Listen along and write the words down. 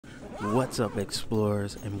What's up,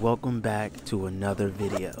 explorers, and welcome back to another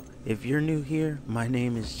video. If you're new here, my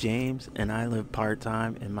name is James and I live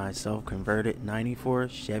part-time in my self-converted 94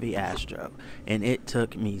 Chevy Astro, and it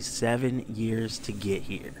took me 7 years to get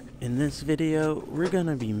here. In this video, we're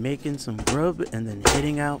gonna be making some grub and then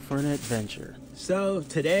heading out for an adventure. So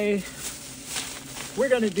today we're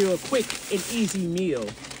gonna do a quick and easy meal.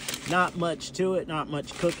 Not much to it, not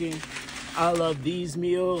much cooking. I love these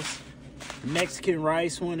meals. The Mexican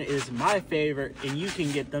rice one is my favorite, and you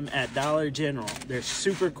can get them at Dollar General. They're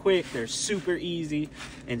super quick, they're super easy,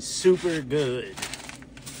 and super good.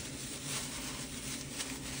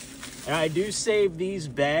 And I do save these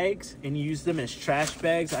bags and use them as trash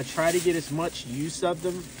bags. I try to get as much use of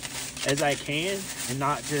them as I can and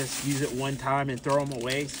not just use it one time and throw them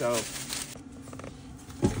away. So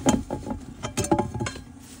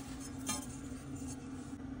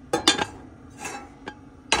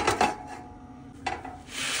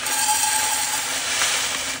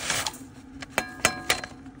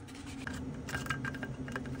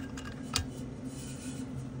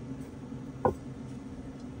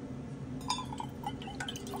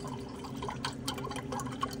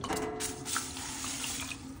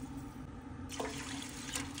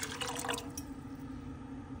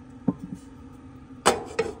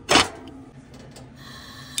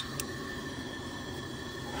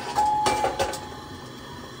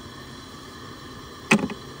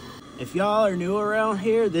if y'all are new around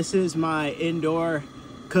here, this is my indoor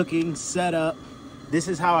cooking setup. This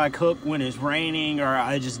is how I cook when it's raining or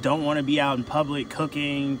I just don't want to be out in public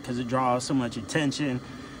cooking because it draws so much attention.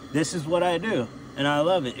 This is what I do, and I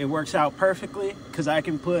love it. It works out perfectly because I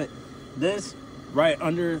can put this right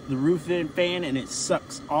under the roof vent fan and it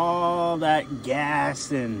sucks all that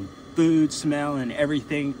gas and food smell and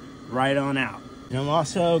everything right on out. And I'm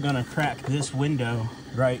also gonna crack this window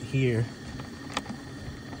right here.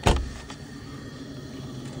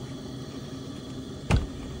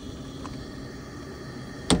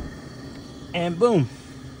 And boom,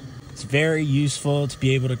 it's very useful to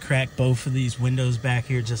be able to crack both of these windows back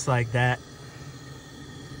here just like that.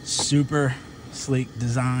 Super sleek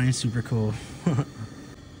design, super cool.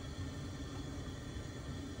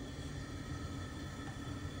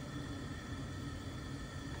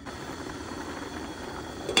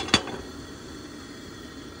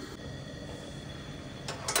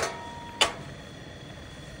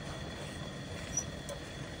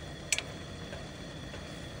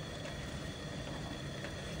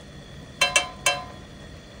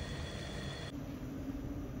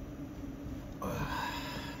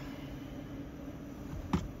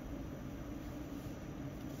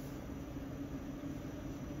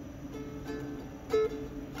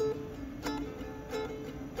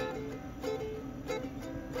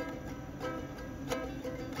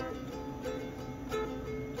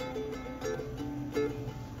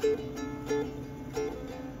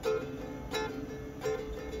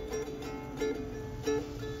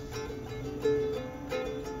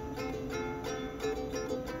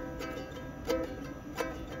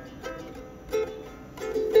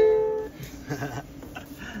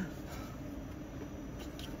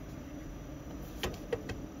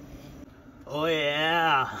 Oh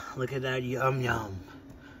yeah, look at that yum yum.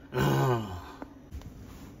 Oh.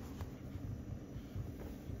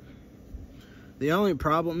 The only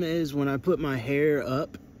problem is when I put my hair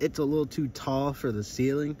up, it's a little too tall for the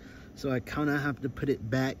ceiling, so I kind of have to put it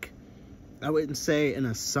back. I wouldn't say in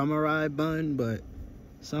a samurai bun, but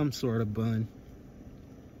some sort of bun.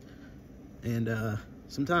 And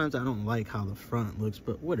sometimes I don't like how the front looks,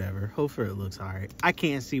 but whatever. Hopefully it looks all right. I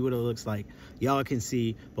can't see what it looks like. Y'all can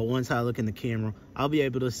see, but once I look in the camera, I'll be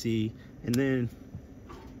able to see. And then,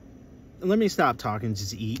 let me stop talking,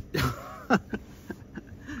 just eat.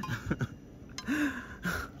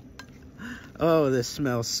 Oh, this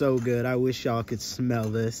smells so good. I wish y'all could smell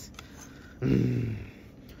this.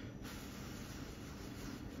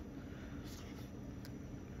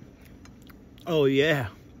 Oh yeah.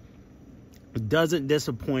 It doesn't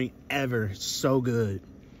disappoint ever. So good.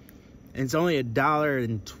 And it's only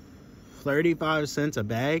 $1.35 a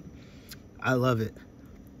bag. I love it.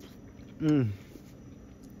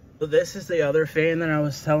 So this is the other fan that I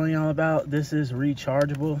was telling y'all about. This is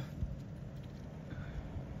rechargeable.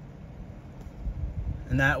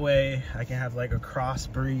 And that way I can have like a cross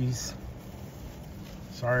breeze.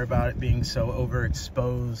 Sorry about it being so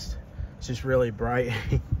overexposed. It's just really bright.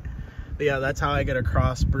 But yeah, that's how I get a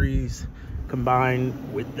cross breeze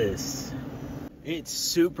combined with this. It's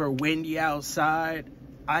super windy outside.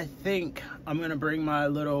 I think I'm gonna bring my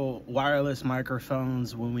little wireless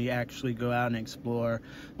microphones when we actually go out and explore,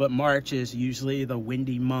 but March is usually the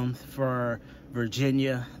windy month for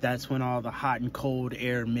Virginia. That's when all the hot and cold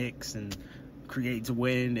air mix and creates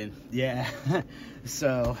wind, and yeah.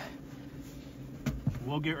 So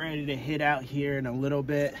we'll get ready to hit out here in a little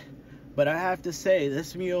bit. But I have to say,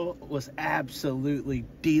 this meal was absolutely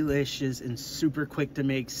delicious and super quick to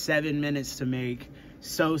make. 7 minutes to make.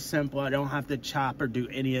 So simple. I don't have to chop or do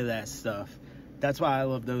any of that stuff. That's why I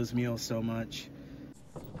love those meals so much.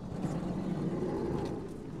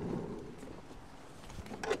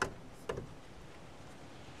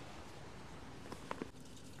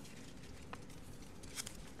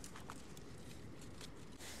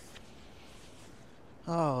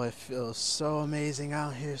 Oh, it feels so amazing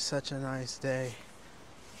out here. Such a nice day.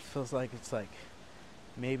 Feels like it's like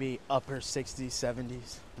maybe upper 60s,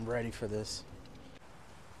 70s. I'm ready for this.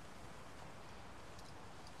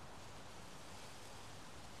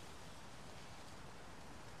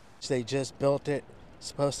 They just built it. It's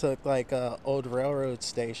supposed to look like an old railroad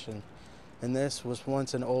station. And this was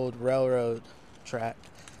once an old railroad track.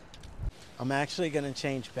 I'm actually going to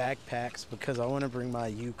change backpacks because I want to bring my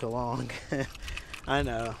uke along. I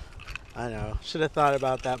know. Should have thought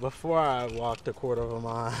about that before I walked a quarter of a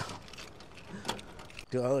mile.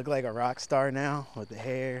 Do I look like a rock star now with the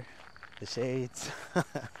hair, the shades?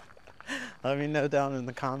 Let me know down in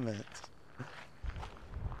the comments.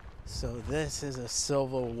 So this is a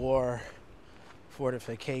Civil War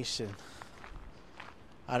fortification.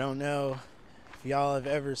 I don't know if y'all have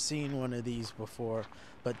ever seen one of these before,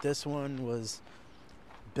 but this one was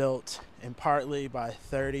built in partly by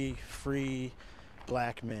 30 free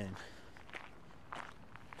black men.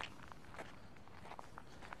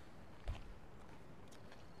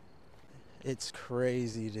 It's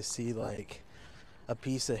crazy to see like a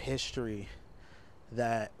piece of history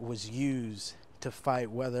that was used to fight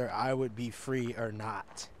whether I would be free or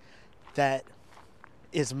not. That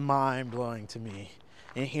is mind-blowing to me.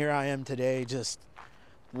 And here I am today just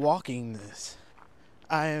walking this.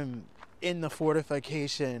 I am in the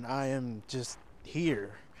fortification. I am just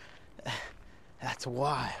here. That's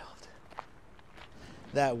wild.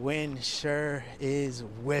 That wind sure is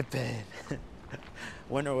whipping.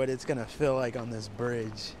 Wonder what it's gonna feel like on this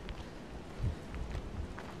bridge.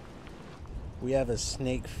 We have a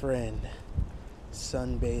snake friend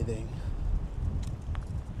sunbathing.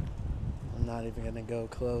 I'm not even gonna go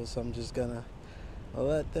close. I'm just gonna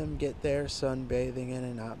let them get their sunbathing in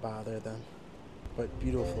and not bother them. But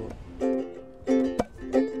beautiful. The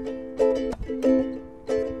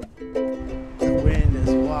wind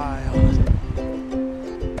is wild.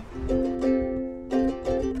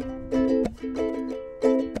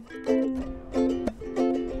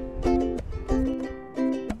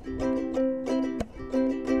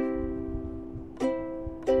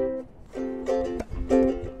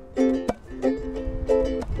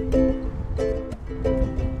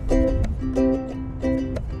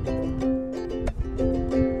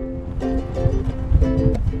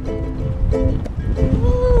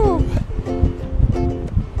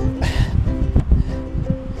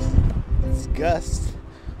 Gusts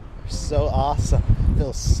are so awesome. It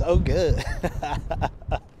feels so good.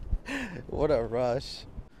 What a rush.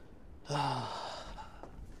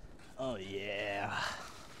 Oh yeah.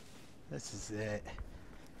 This is it.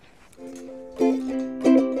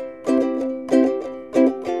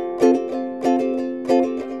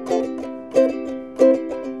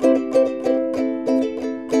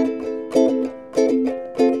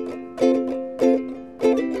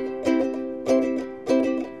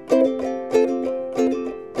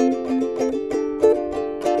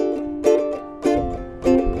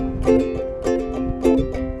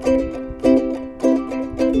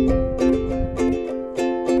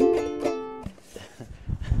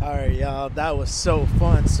 Alright y'all, that was so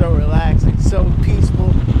fun, so relaxing, so peaceful.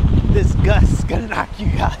 This gust is gonna knock you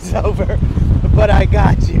guys over, but I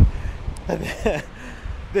got you.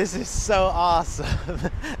 This is so awesome.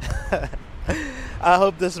 I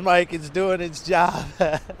hope this mic is doing its job.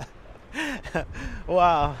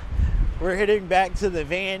 Wow, we're heading back to the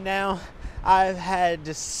van now. I've had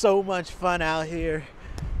just so much fun out here.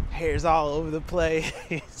 Hair's all over the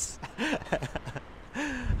place.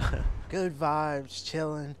 Good vibes,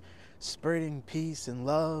 chilling, spreading peace and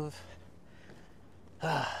love.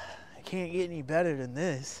 I can't get any better than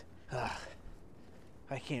this.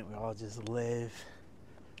 Why can't we all just live?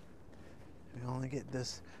 We only get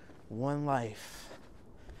this one life.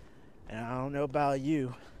 And I don't know about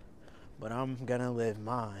you, but I'm gonna live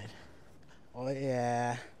mine. Oh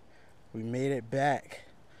yeah, we made it back.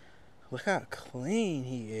 Look how clean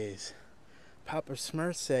he is. Papa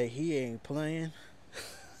Smurf say he ain't playing.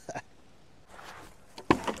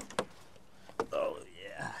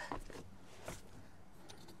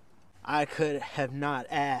 I could have not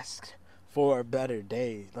asked for a better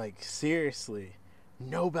day. Like, seriously,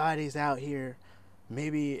 nobody's out here.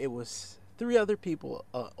 Maybe it was 3 other people,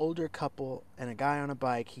 an older couple and a guy on a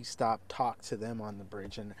bike. He stopped, talked to them on the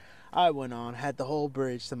bridge, and I went on, had the whole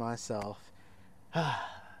bridge to myself.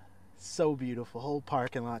 So beautiful, whole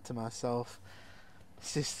parking lot to myself.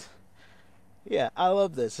 It's just, yeah, I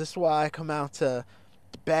love this. This is why I come out to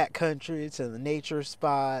the backcountry, to the nature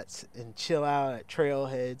spots, and chill out at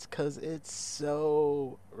trailheads, because it's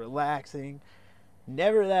so relaxing.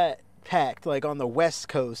 Never that packed like on the west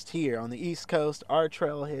coast here. On the east coast, our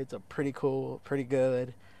trailheads are pretty cool, pretty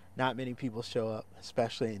good. Not many people show up,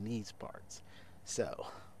 especially in these parts. So,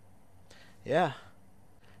 yeah,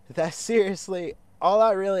 that's seriously all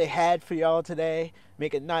I really had for y'all today.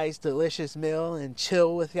 Make a nice, delicious meal and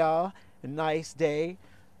chill with y'all. A nice day.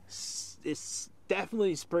 It's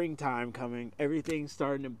definitely springtime coming. Everything's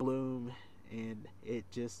starting to bloom, and it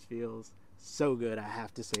just feels so good, I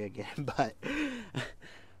have to say again.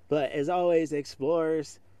 But as always,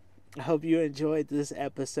 explorers, I hope you enjoyed this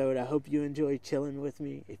episode. I hope you enjoyed chilling with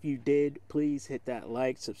me. If you did, please hit that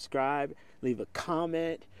like, subscribe, leave a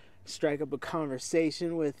comment, strike up a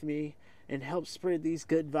conversation with me, and help spread these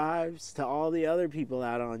good vibes to all the other people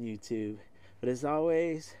out on YouTube. But as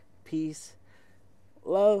always, peace,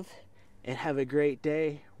 love, and have a great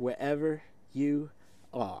day wherever you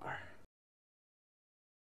are.